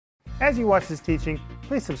As you watch this teaching,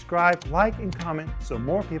 please subscribe, like, and comment so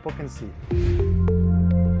more people can see it.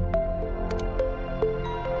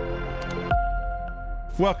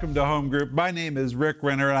 Welcome to Home Group. My name is Rick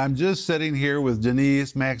Renner, and I'm just sitting here with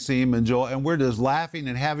Denise, Maxime, and Joel, and we're just laughing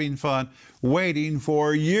and having fun, waiting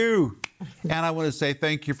for you. And I want to say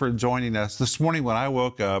thank you for joining us. This morning when I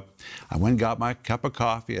woke up, I went and got my cup of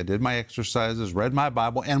coffee, I did my exercises, read my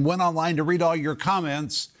Bible, and went online to read all your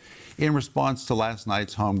comments in response to last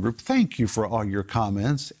night's home group. Thank you for all your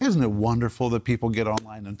comments. Isn't it wonderful that people get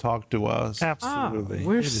online and talk to us? Absolutely. Oh,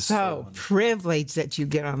 we're so privileged that you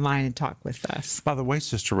get online and talk with us. By the way,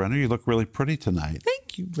 Sister Renner, you look really pretty tonight.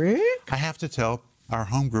 Thank you, Rick. I have to tell our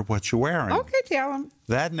home group what you're wearing. Okay, tell them.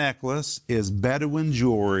 That necklace is Bedouin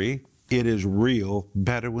jewelry. It is real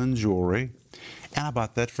Bedouin jewelry. And I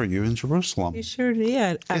bought that for you in Jerusalem. You sure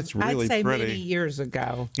did. It's really I'd say pretty. many years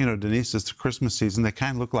ago. You know, Denise, it's the Christmas season. They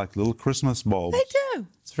kind of look like little Christmas bulbs. They do.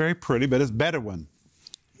 It's very pretty, but it's Bedouin.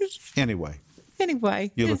 Anyway,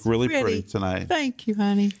 Anyway, you look it's really pretty tonight. Thank you,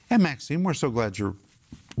 honey. And Maxime, we're so glad you're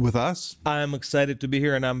with us. I'm excited to be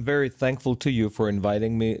here, and I'm very thankful to you for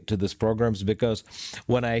inviting me to these programs, because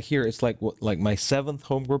when I hear, it's like my 7th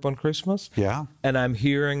home group on Christmas. Yeah. And I'm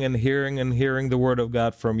hearing and hearing and hearing the word of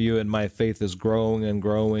God from you, and my faith is growing and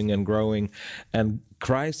growing and growing, and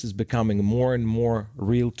Christ is becoming more and more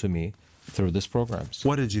real to me through these programs.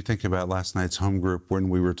 What did you think about last night's home group when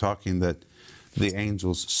we were talking that the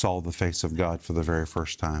angels saw the face of God for the very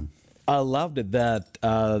first time? I loved it that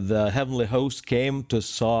the heavenly host came to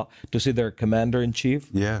see their commander-in-chief.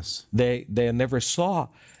 Yes. They never saw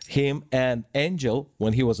him, and angel,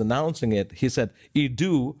 when he was announcing it, he said,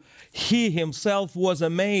 "Idu." He himself was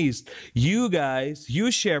amazed. You guys, you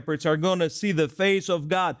shepherds, are going to see the face of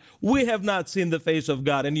God. We have not seen the face of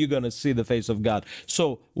God, and you're going to see the face of God.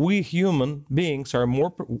 So we human beings are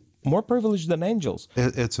more privileged than angels.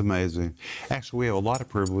 It's amazing. Actually, we have a lot of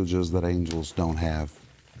privileges that angels don't have.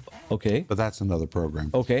 Okay. But that's another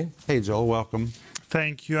program. Okay. Hey, Joel, welcome.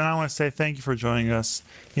 Thank you. And I want to say thank you for joining us.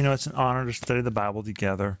 You know, it's an honor to study the Bible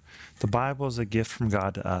together. The Bible is a gift from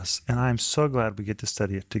God to us, and I'm so glad we get to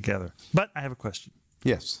study it together. But I have a question.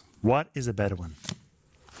 Yes. What is a Bedouin?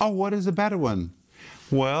 Oh, what is a Bedouin?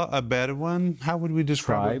 Well, a Bedouin, how would we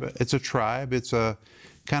describe it? It's a tribe. It's a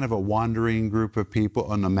kind of a wandering group of people,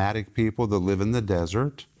 a nomadic people that live in the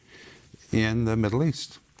desert in the Middle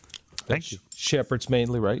East. Thank you. Shepherds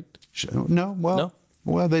mainly, right? No, well, No?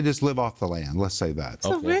 Well, they just live off the land. Let's say that.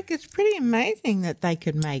 So, Okay. Rick, it's pretty amazing that they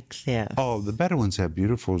could make this. Oh, the Bedouins have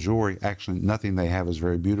beautiful jewelry. Actually, nothing they have is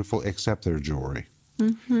very beautiful except their jewelry.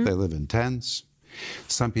 They live in tents.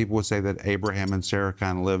 Some people would say that Abraham and Sarah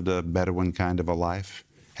kind of lived a Bedouin kind of a life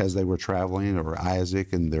as they were traveling, or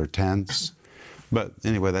Isaac in their tents. But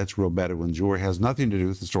anyway, that's real Bedouin jewelry. It has nothing to do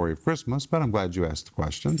with the story of Christmas, but I'm glad you asked the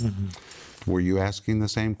question. Were you asking the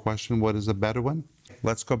same question, what is a Bedouin?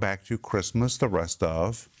 Let's go back to Christmas, the rest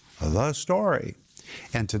of the story.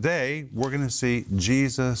 And today, we're going to see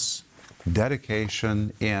Jesus'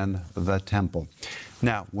 dedication in the temple.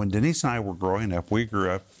 Now, when Denise and I were growing up, we grew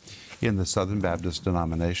up in the Southern Baptist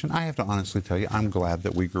denomination. I have to honestly tell you, I'm glad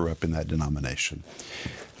that we grew up in that denomination.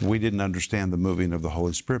 We didn't understand the moving of the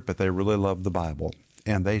Holy Spirit, but they really loved the Bible,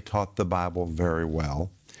 and they taught the Bible very well,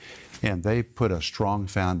 and they put a strong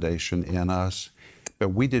foundation in us.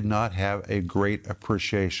 But we did not have a great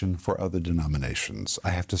appreciation for other denominations. I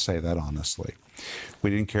have to say that honestly. We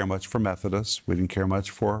didn't care much for Methodists. We didn't care much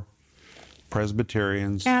for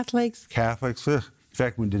Presbyterians. Catholics. Catholics. In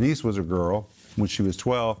fact, when Denise was a girl, when she was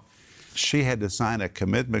 12, she had to sign a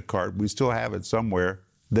commitment card. We still have it somewhere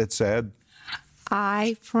that said,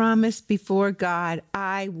 I promise before God,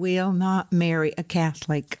 I will not marry a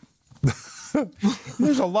Catholic.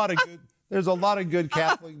 there's a lot of good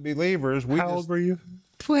Catholic believers. How old were you?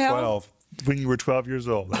 12. 12. When you were 12 years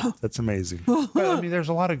old. That's amazing. But I mean, there's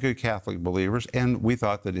a lot of good Catholic believers, and we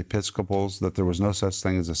thought that Episcopals, that there was no such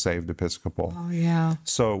thing as a saved Episcopal. Oh, yeah.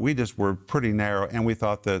 So we just were pretty narrow, and we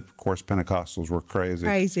thought that, of course, Pentecostals were crazy.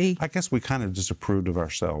 Crazy. I guess we kind of disapproved of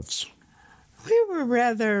ourselves. We were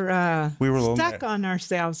rather We were a little stuck on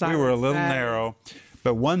ourselves. We were a little narrow.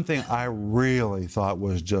 But one thing I really thought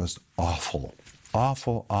was just awful,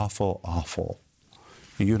 awful, awful, awful.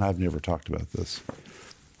 You and I have never talked about this.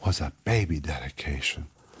 Was a baby dedication.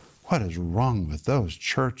 What is wrong with those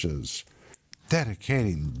churches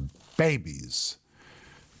dedicating babies?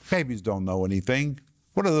 Babies don't know anything.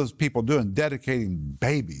 What are those people doing dedicating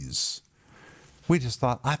babies? I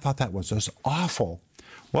thought that was just awful.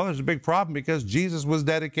 Well, there's a big problem because Jesus was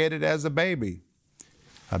dedicated as a baby.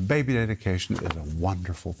 A baby dedication is a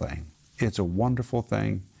wonderful thing. It's a wonderful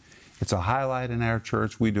thing. It's a highlight in our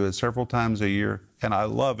church. We do it several times a year, and I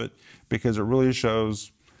love it because it really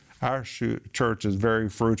shows our church is very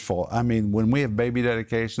fruitful. I mean, when we have baby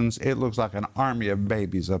dedications, it looks like an army of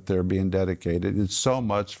babies up there being dedicated. It's so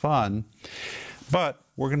much fun. But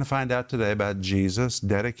we're going to find out today about Jesus'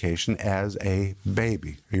 dedication as a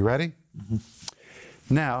baby. Are you ready? Mm-hmm.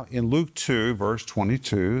 Now, in Luke 2, verse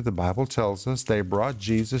 22, the Bible tells us they brought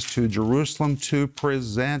Jesus to Jerusalem to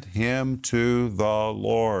present him to the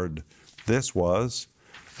Lord. This was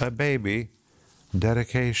a baby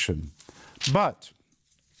dedication. But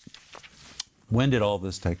when did all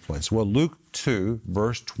this take place? Well, Luke 2,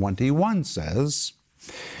 verse 21 says,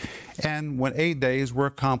 "And when 8 days were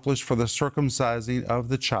accomplished for the circumcising of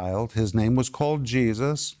the child, his name was called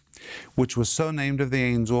Jesus, which was so named of the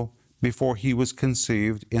angel before he was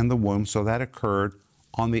conceived in the womb." So that occurred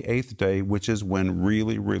on the 8th day, which is when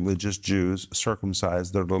really religious Jews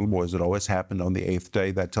circumcised their little boys. It always happened on the 8th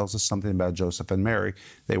day. That tells us something about Joseph and Mary.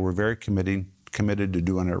 They were very committed to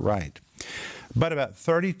doing it right. But about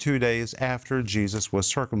 32 days after Jesus was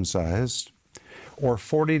circumcised, or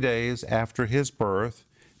 40 days after his birth,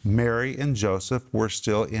 Mary and Joseph were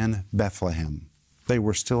still in Bethlehem. They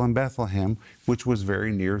were still in Bethlehem, which was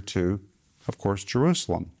very near to, of course,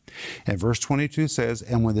 Jerusalem. And verse 22 says,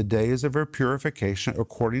 "And when the days of her purification,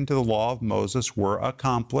 according to the law of Moses, were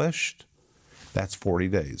accomplished," that's 40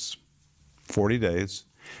 days. 40 days.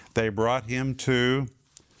 "They brought him to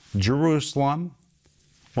Jerusalem."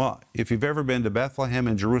 Well, if you've ever been to Bethlehem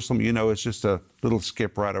and Jerusalem, you know it's just a little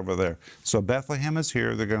skip right over there. So Bethlehem is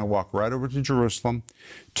here. They're going to walk right over to Jerusalem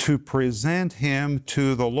to present him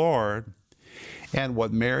to the Lord. And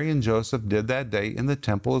what Mary and Joseph did that day in the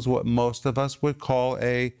temple is what most of us would call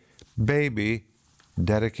a baby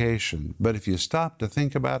dedication. But if you stop to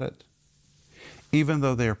think about it, even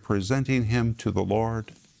though they're presenting him to the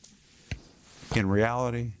Lord, in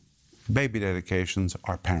reality, baby dedications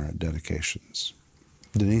are parent dedications.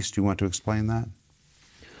 Denise, do you want to explain that?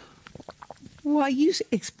 Well, you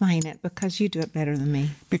explain it because you do it better than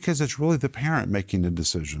me. Because it's really the parent making the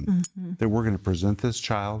decision that we're going to present this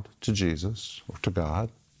child to Jesus or to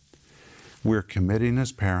God. We're committing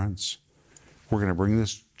as parents. We're going to bring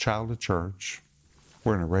this child to church.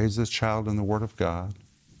 We're going to raise this child in the Word of God.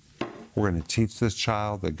 We're going to teach this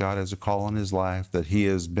child that God has a call on his life, that he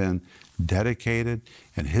has been dedicated,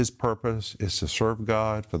 and his purpose is to serve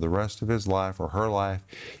God for the rest of his life or her life.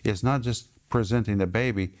 It's not just presenting a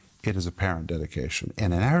baby, it is a parent dedication.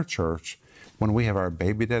 And in our church, when we have our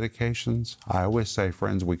baby dedications, I always say,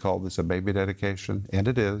 friends, we call this a baby dedication, and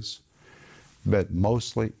it is, but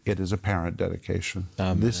mostly it is a parent dedication.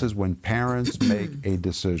 This is when parents make a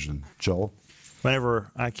decision. Joel?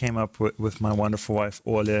 Whenever I came up with my wonderful wife,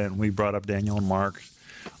 Ola, and we brought up Daniel and Mark,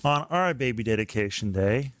 on our baby dedication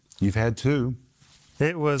day, You've had two.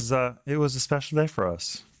 it was a special day for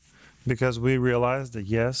us because we realized that,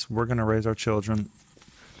 yes, we're going to raise our children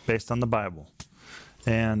based on the Bible.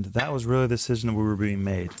 And that was really the decision that we were being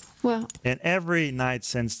made. Well, And every night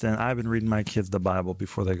since then, I've been reading my kids the Bible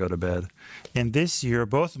before they go to bed. And this year,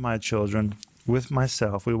 both of my children, with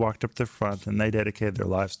myself, we walked up the front and they dedicated their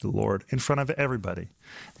lives to the Lord in front of everybody.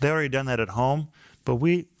 They already done that at home, but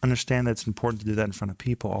we understand that it's important to do that in front of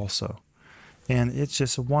people also. And it's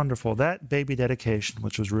just wonderful. That baby dedication,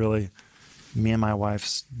 which was really me and my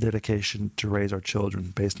wife's dedication to raise our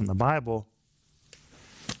children based on the Bible,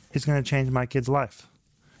 is going to change my kids' life.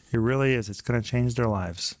 It really is. It's going to change their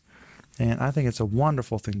lives. And I think it's a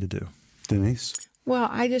wonderful thing to do. Denise? well,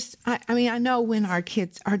 I know when our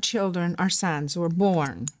children, our sons were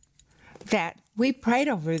born, that we prayed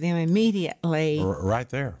over them immediately Right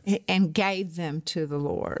there. and gave them to the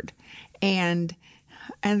Lord. And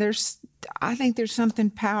I think there's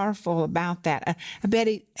something powerful about that. A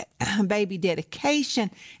baby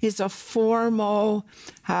dedication is a formal,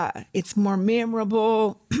 it's more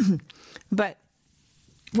memorable. But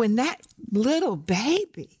when that little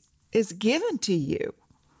baby is given to you,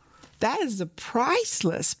 that is a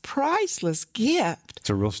priceless, priceless gift. It's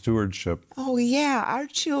a real stewardship. Oh yeah, our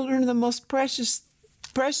children are the most precious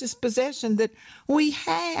possession that we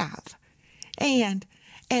have. And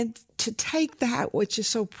to take that which is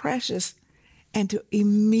so precious and to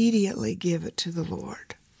immediately give it to the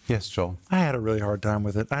Lord. Yes, Joel. I had a really hard time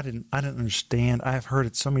with it. I didn't understand. I've heard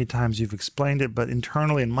it so many times. You've explained it, but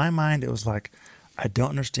internally in my mind, it was like, I don't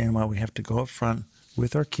understand why we have to go up front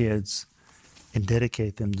with our kids and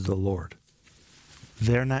dedicate them to the Lord.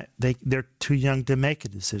 They're too young to make a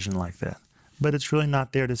decision like that. but it's really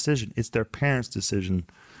not their decision. It's their parents' decision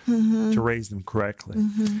to raise them correctly.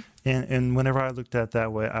 And whenever I looked at it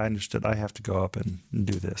that way, I understood I have to go up and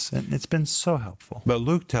do this. And it's been so helpful. But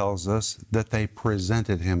Luke tells us that they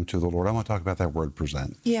presented him to the Lord. I want to talk about that word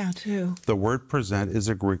present. Yeah, too. The word present is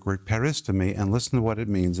a Greek word peristemi, and listen to what it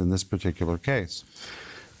means in this particular case.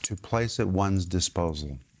 To place at one's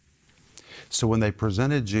disposal. So when they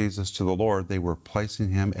presented Jesus to the Lord, they were placing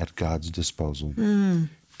him at God's disposal.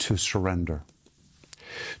 To surrender.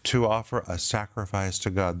 To offer a sacrifice to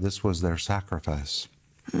God. This was their sacrifice.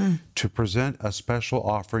 To present a special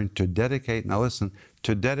offering, to dedicate, now listen,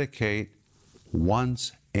 to dedicate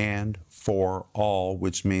once and for all,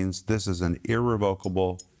 which means this is an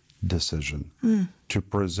irrevocable decision. To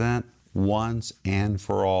present once and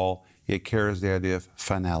for all, it carries the idea of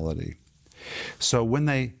finality. So when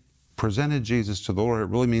they presented Jesus to the Lord,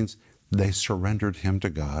 it really means they surrendered him to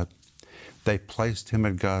God. They placed him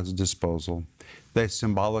at God's disposal. They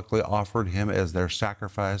symbolically offered him as their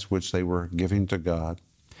sacrifice, which they were giving to God.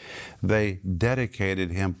 They dedicated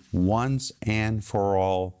him once and for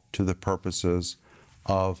all to the purposes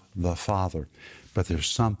of the Father. But there's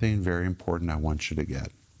something very important I want you to get.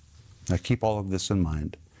 Now keep all of this in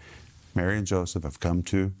mind. Mary and Joseph have come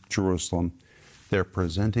to Jerusalem. They're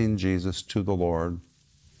presenting Jesus to the Lord.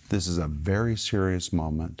 This is a very serious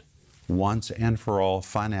moment. Once and for all,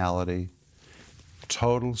 finality,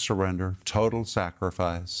 total surrender, total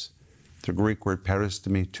sacrifice. The Greek word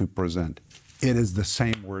peristemi, to present. It is the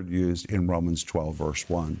same word used in Romans 12, verse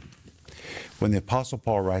 1. When the Apostle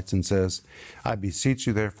Paul writes and says, I beseech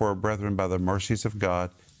you therefore, brethren, by the mercies of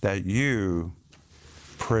God, that you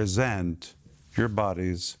present your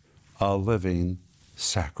bodies a living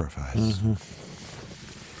sacrifice.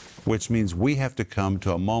 Which means we have to come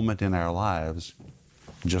to a moment in our lives,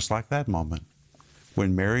 just like that moment,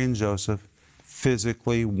 when Mary and Joseph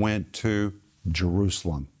physically went to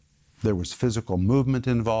Jerusalem. There was physical movement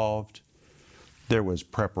involved. There was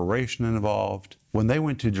preparation involved. When they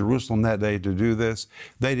went to Jerusalem that day to do this,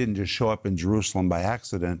 they didn't just show up in Jerusalem by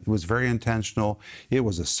accident. It was very intentional. It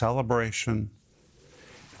was a celebration.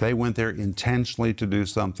 They went there intentionally to do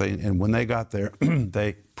something, and when they got there,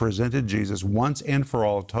 they presented Jesus once and for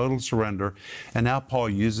all, total surrender. And now Paul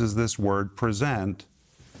uses this word, present,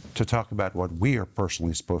 to talk about what we are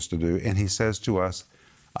personally supposed to do. And he says to us,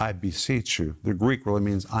 I beseech you. The Greek really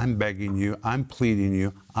means I'm begging you, I'm pleading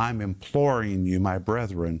you, I'm imploring you, my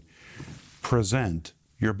brethren, present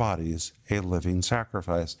your bodies a living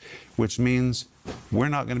sacrifice, which means we're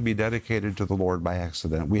not going to be dedicated to the Lord by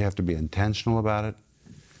accident. We have to be intentional about it.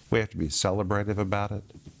 We have to be celebrative about it.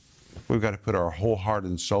 We've got to put our whole heart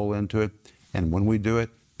and soul into it. And when we do it,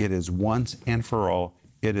 it is once and for all.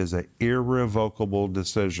 It is an irrevocable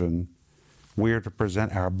decision. We are to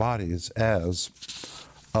present our bodies as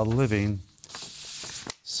a living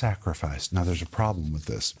sacrifice. Now, there's a problem with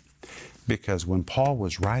this, because when Paul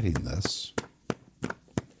was writing this,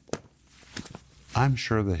 I'm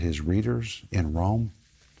sure that his readers in Rome,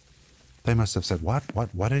 they must have said, what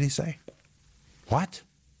did he say? What?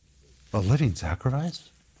 A living sacrifice?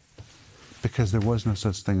 Because there was no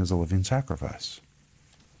such thing as a living sacrifice.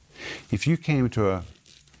 If you came to a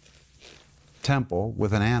temple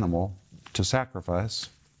with an animal to sacrifice,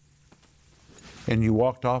 and you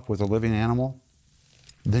walked off with a living animal,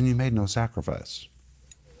 then you made no sacrifice.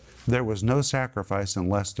 There was no sacrifice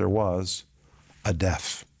unless there was a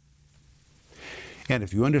death. And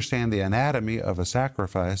if you understand the anatomy of a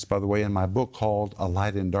sacrifice, by the way, in my book called A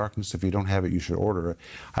Light in Darkness, if you don't have it, you should order it.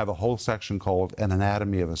 I have a whole section called An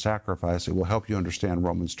Anatomy of a Sacrifice. It will help you understand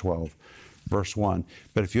Romans 12, verse 1.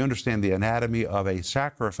 But if you understand the anatomy of a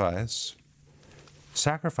sacrifice,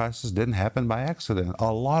 sacrifices didn't happen by accident.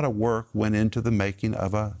 A lot of work went into the making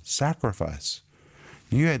of a sacrifice.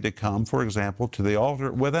 You had to come, for example, to the altar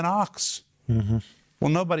with an ox. Well,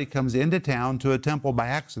 nobody comes into town to a temple by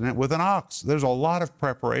accident with an ox. There's a lot of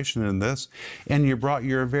preparation in this, and you brought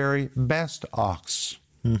your very best ox.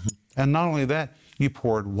 And not only that, you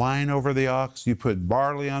poured wine over the ox, you put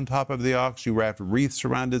barley on top of the ox, you wrapped wreaths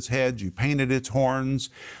around its head, you painted its horns.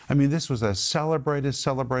 I mean, this was a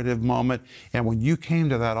celebrative moment. And when you came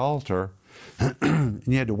to that altar, and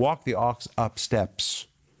you had to walk the ox up steps,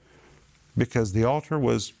 because the altar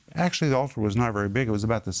was not very big. It was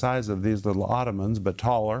about the size of these little ottomans, but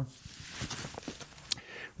taller.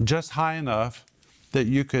 Just high enough that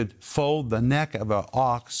you could fold the neck of an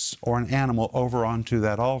ox or an animal over onto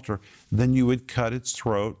that altar. Then you would cut its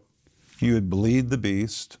throat. You would bleed the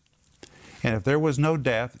beast. And if there was no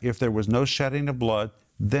death, if there was no shedding of blood,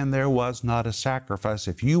 then there was not a sacrifice.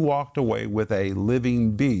 If you walked away with a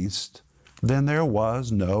living beast, then there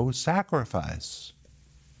was no sacrifice.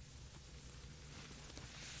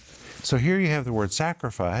 So here you have the word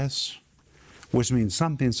sacrifice, which means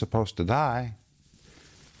something's supposed to die,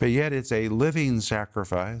 but yet it's a living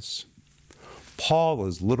sacrifice. Paul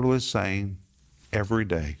is literally saying every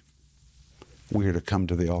day we are to come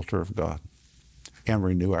to the altar of God and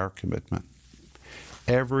renew our commitment.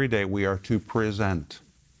 Every day we are to present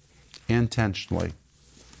intentionally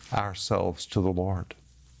ourselves to the Lord.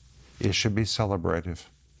 It should be celebrative.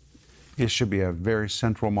 It should be a very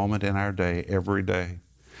central moment in our day, every day.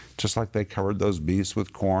 Just like they covered those beasts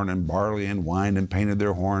with corn and barley and wine and painted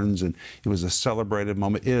their horns, and it was a celebrated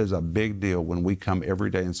moment. It is a big deal when we come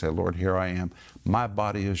every day and say, Lord, here I am. My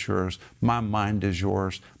body is yours. My mind is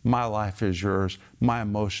yours. My life is yours. My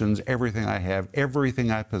emotions, everything I have,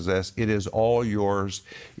 everything I possess, it is all yours.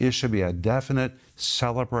 It should be a definite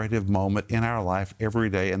celebrative moment in our life every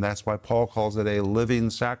day, and that's why Paul calls it a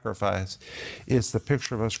living sacrifice. It's the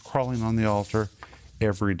picture of us crawling on the altar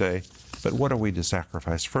every day. But what are we to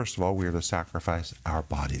sacrifice? First of all, we are to sacrifice our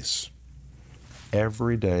bodies.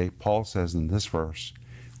 Every day, Paul says in this verse,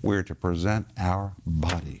 we're to present our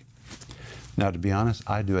body. Now, to be honest,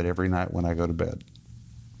 I do it every night when I go to bed.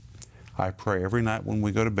 I pray every night when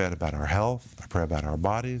we go to bed about our health. I pray about our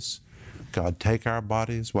bodies. God, take our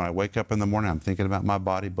bodies. When I wake up in the morning, I'm thinking about my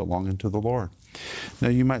body belonging to the Lord. Now,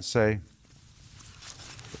 you might say,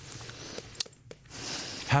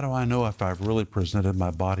 how do I know if I've really presented my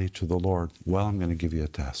body to the Lord? Well, I'm going to give you a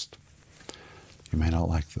test. You may not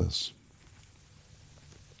like this.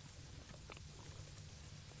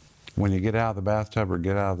 When you get out of the bathtub or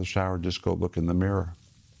get out of the shower, just go look in the mirror.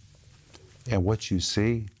 And what you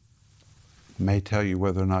see may tell you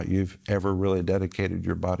whether or not you've ever really dedicated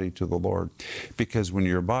your body to the Lord. Because when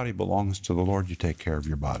your body belongs to the Lord, you take care of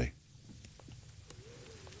your body.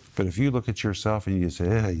 But if you look at yourself and you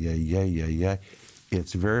say, yeah,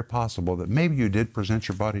 it's very possible that maybe you did present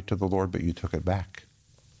your body to the Lord, but you took it back.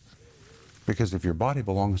 Because if your body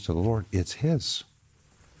belongs to the Lord, it's His.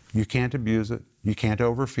 You can't abuse it. You can't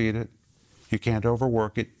overfeed it. You can't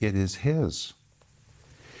overwork it. It is His.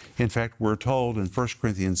 In fact, we're told in 1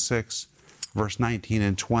 Corinthians 6, verse 19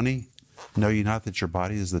 and 20, know ye not that your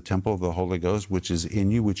body is the temple of the Holy Ghost, which is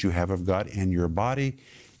in you, which you have of God, and your body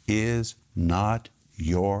is not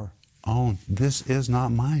your own. This is not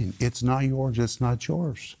mine. It's not yours. It's not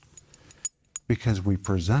yours. Because we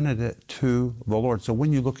presented it to the Lord. So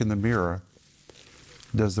when you look in the mirror,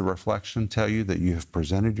 does the reflection tell you that you have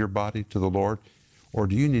presented your body to the Lord? Or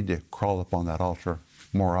do you need to crawl up on that altar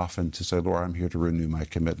more often to say, Lord, I'm here to renew my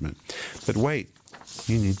commitment? But wait,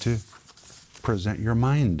 you need to present your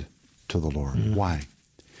mind to the Lord. Mm-hmm. Why?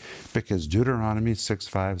 Because Deuteronomy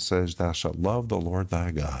 6:5 says, thou shalt love the Lord thy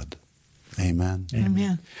God. Amen.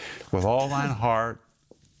 Amen. With all thine heart,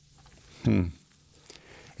 and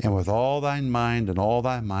with all thine mind and all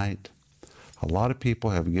thy might. A lot of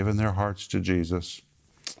people have given their hearts to Jesus,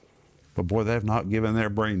 but boy, they have not given their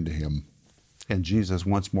brain to Him. And Jesus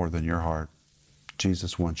wants more than your heart.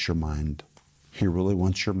 Jesus wants your mind. He really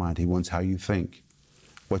wants your mind. He wants how you think,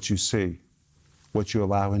 what you see, what you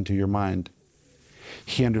allow into your mind.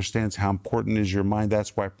 He understands how important is your mind.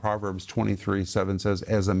 That's why Proverbs 23:7 says,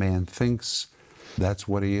 as a man thinks, that's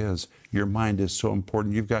what he is. Your mind is so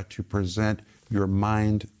important. You've got to present your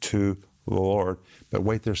mind to the Lord. But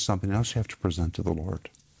wait, there's something else you have to present to the Lord.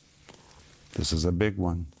 This is a big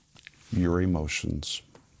one. Your emotions.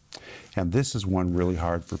 And this is one really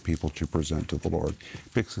hard for people to present to the Lord.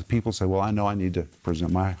 Because people say, well, I know I need to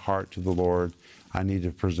present my heart to the Lord. I need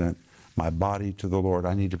to present my body to the Lord.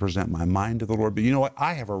 I need to present my mind to the Lord. But you know what?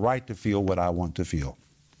 I have a right to feel what I want to feel.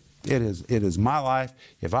 It is my life.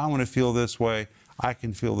 If I want to feel this way, I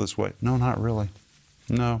can feel this way. No, not really.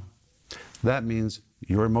 No. That means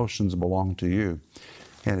your emotions belong to you.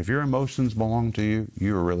 And if your emotions belong to you,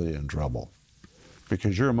 you're really in trouble.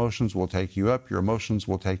 Because your emotions will take you up, your emotions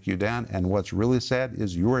will take you down, and what's really sad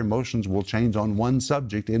is your emotions will change on one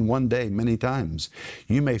subject in one day many times.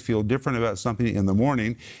 You may feel different about something in the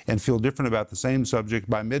morning and feel different about the same subject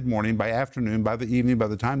by mid-morning, by afternoon, by the evening, by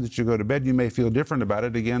the time that you go to bed. You may feel different about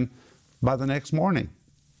it again by the next morning.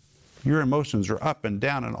 Your emotions are up and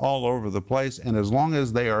down and all over the place, and as long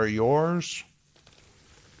as they are yours,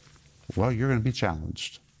 well, you're going to be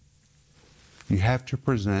challenged. You have to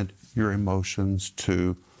present your emotions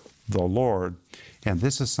to the Lord. And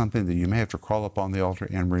this is something that you may have to crawl up on the altar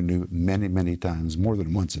and renew many, many times, more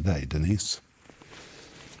than once a day, Denise.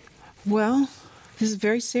 Well, this is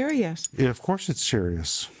very serious. Yeah, of course it's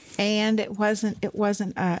serious. And it wasn't,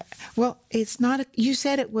 well, it's not, you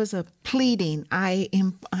said it was a pleading. I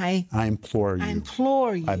implore you. I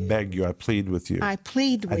implore you. I beg you. I plead with you. I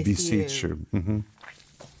plead with you. I beseech you. Mm-hmm.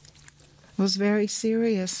 It was very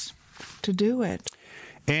serious to do it.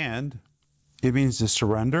 And it means to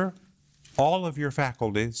surrender all of your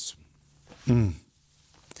faculties,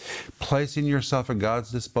 placing yourself at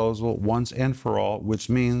God's disposal once and for all, which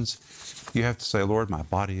means you have to say, Lord, my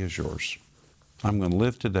body is yours. I'm going to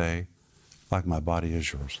live today like my body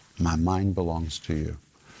is yours. My mind belongs to you.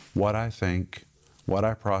 What I think, what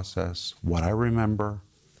I process, what I remember,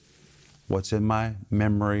 what's in my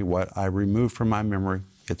memory, what I remove from my memory,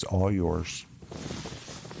 it's all yours.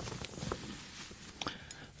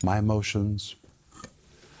 My emotions,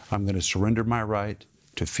 I'm going to surrender my right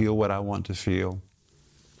to feel what I want to feel.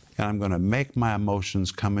 And I'm going to make my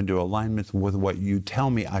emotions come into alignment with what you tell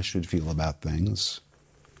me I should feel about things.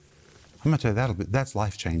 I'm going to tell you, that's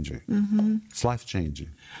life-changing. Mm-hmm. It's life-changing.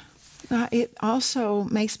 It also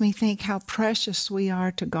makes me think how precious we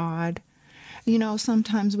are to God. You know,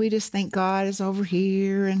 sometimes we just think God is over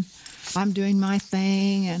here and I'm doing my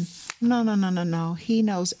thing. And no. He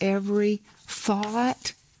knows every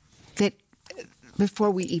thought that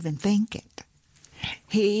before we even think it.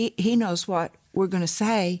 He knows what we're going to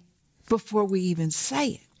say before we even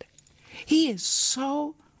say it. He is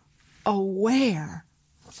so aware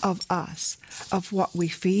of us, of what we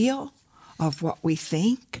feel, of what we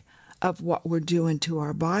think, of what we're doing to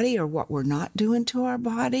our body or what we're not doing to our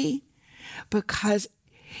body. Because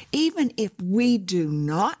even if we do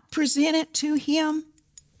not present it to Him,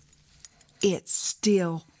 it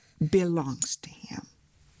still belongs to Him.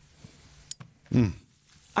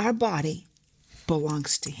 Our body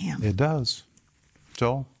belongs to Him. It does.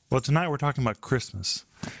 Joel? Well, tonight we're talking about Christmas.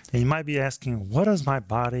 And you might be asking, what does my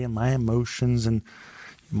body and my emotions and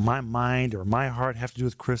my mind or my heart have to do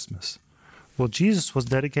with Christmas? Well, Jesus was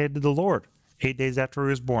dedicated to the Lord 8 days after He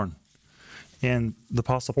was born. And the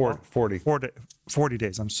Apostle Paul, 40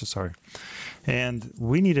 days, I'm so sorry. And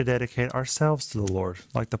we need to dedicate ourselves to the Lord,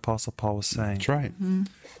 like the Apostle Paul was saying. That's right. Mm-hmm.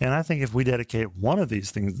 And I think if we dedicate one of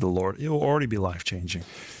these things to the Lord, it will already be life-changing.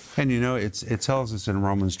 And you know, it tells us in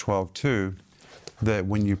Romans 12:2 that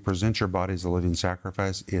when you present your body as a living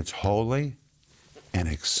sacrifice, it's holy and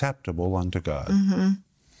acceptable unto God.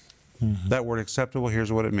 Mm-hmm. Mm-hmm. That word acceptable,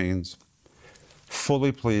 here's what it means.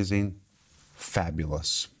 Fully pleasing,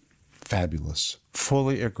 fabulous,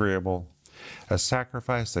 fully agreeable, a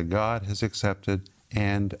sacrifice that God has accepted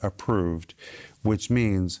and approved, which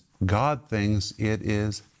means God thinks it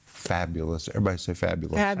is fabulous. Everybody say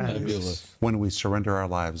fabulous. Fabulous. When we surrender our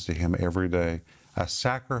lives to Him every day, a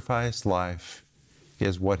sacrificed life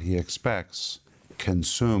is what He expects,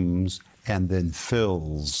 consumes, and then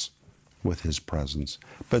fills with His presence.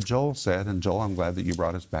 But Joel said, and Joel, I'm glad that you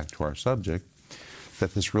brought us back to our subject,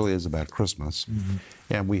 that this really is about Christmas. Mm-hmm.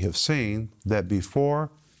 And we have seen that before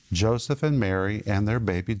Joseph and Mary and their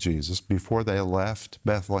baby Jesus, before they left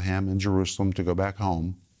Bethlehem and Jerusalem to go back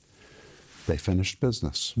home, they finished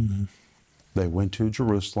business. Mm-hmm. They went to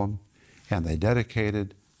Jerusalem and they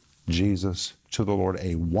dedicated Jesus to the Lord,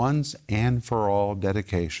 a once and for all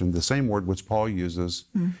dedication, the same word which Paul uses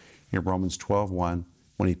in Romans 12:1,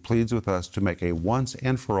 when he pleads with us to make a once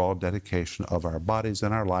and for all dedication of our bodies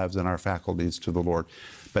and our lives and our faculties to the Lord.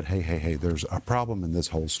 But hey, there's a problem in this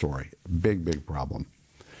whole story. Big problem.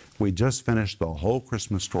 We just finished the whole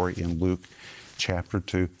Christmas story in Luke chapter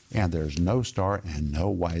 2, and there's no star and no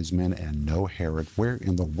wise men and no Herod. Where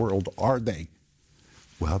in the world are they?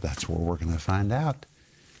 Well, that's where we're going to find out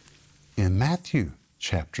in Matthew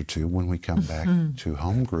chapter 2 when we come back to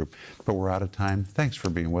home group. But we're out of time. Thanks for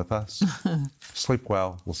being with us. Sleep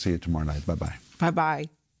well. We'll see you tomorrow night. Bye-bye. Bye-bye.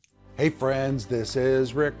 Hey friends, this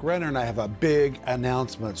is Rick Renner, and I have a big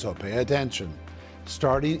announcement, so pay attention.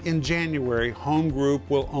 Starting in January, home group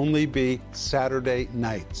will only be Saturday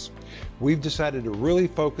nights. We've decided to really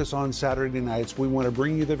focus on Saturday nights. We want to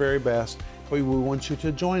bring you the very best, but we want you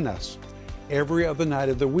to join us. Every other night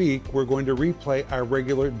of the week, we're going to replay our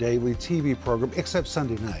regular daily TV program, except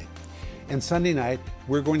Sunday night. And Sunday night,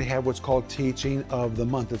 we're going to have what's called Teaching of the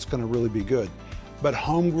Month. It's going to really be good. But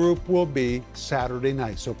home group will be Saturday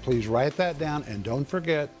night. So please write that down, and don't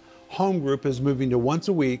forget, home group is moving to once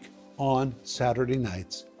a week on Saturday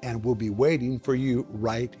nights, and we'll be waiting for you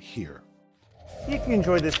right here. If you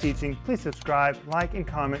enjoyed this teaching, please subscribe, like, and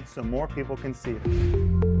comment so more people can see it.